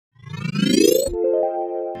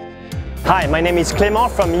Hi, my name is Clément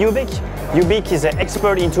from Ubiik. Ubiik is an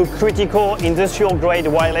expert into critical industrial-grade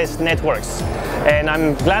wireless networks. And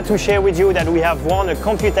I'm glad to share with you that we have won a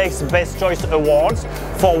COMPUTEX Best Choice Awards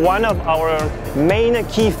for one of our main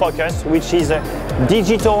key focus, which is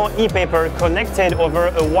digital ePaper connected over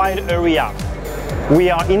a wide area. We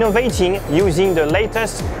are innovating using the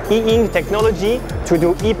latest Eink technology to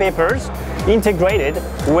do ePapers integrated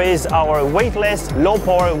with our weightless,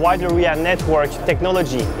 low-power wide area network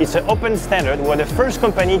technology. It's an open standard. We're the first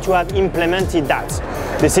company to have implemented that.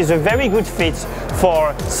 This is a very good fit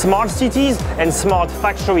for smart cities and smart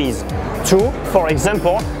factories to, for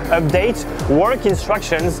example, update work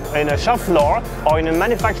instructions in a shop floor or in a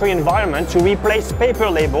manufacturing environment to replace paper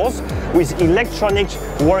labels with electronic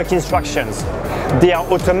work instructions. They are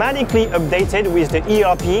automatically updated with the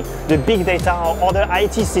ERP, the big data or other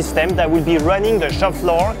IT system that will be running the shop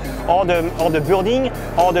floor or the building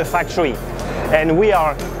or the factory. And we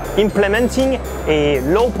are implementing a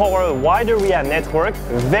low-power wide area network,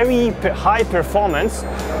 very high performance,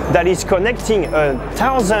 that is connecting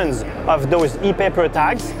thousands of those ePaper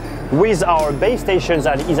tags with our base stations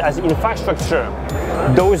as infrastructure.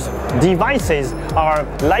 Those devices are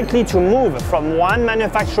likely to move from one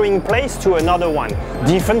manufacturing place to another one,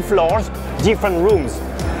 different floors, different rooms.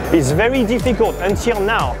 It's very difficult until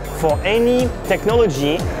now for any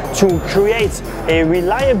technology to create a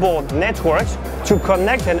reliable network to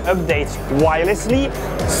connect and update wirelessly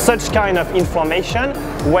such kind of information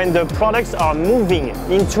when the products are moving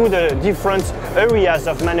into the different areas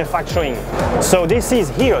of manufacturing. So this is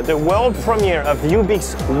here the world premiere of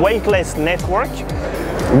Ubiik's weightless network,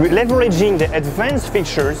 leveraging the advanced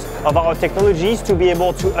features of our technologies to be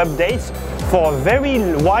able to update for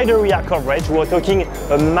very wide area coverage. We're talking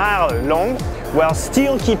a mile long, while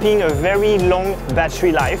still keeping a very long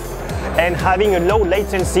battery life and having a low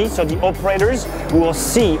latency, so the operators will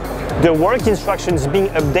see the work instructions being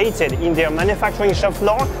updated in their manufacturing shop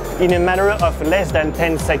floor in a matter of less than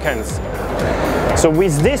 10 seconds. So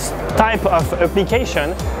with this type of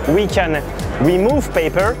application, we can remove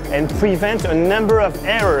paper and prevent a number of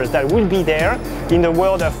errors that will be there in the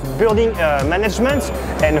world of building management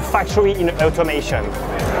and factory automation.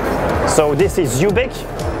 So this is Ubiik,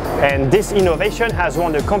 and this innovation has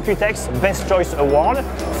won the COMPUTEX Best Choice Award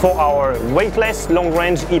for our weightless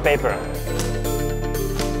long-range ePaper.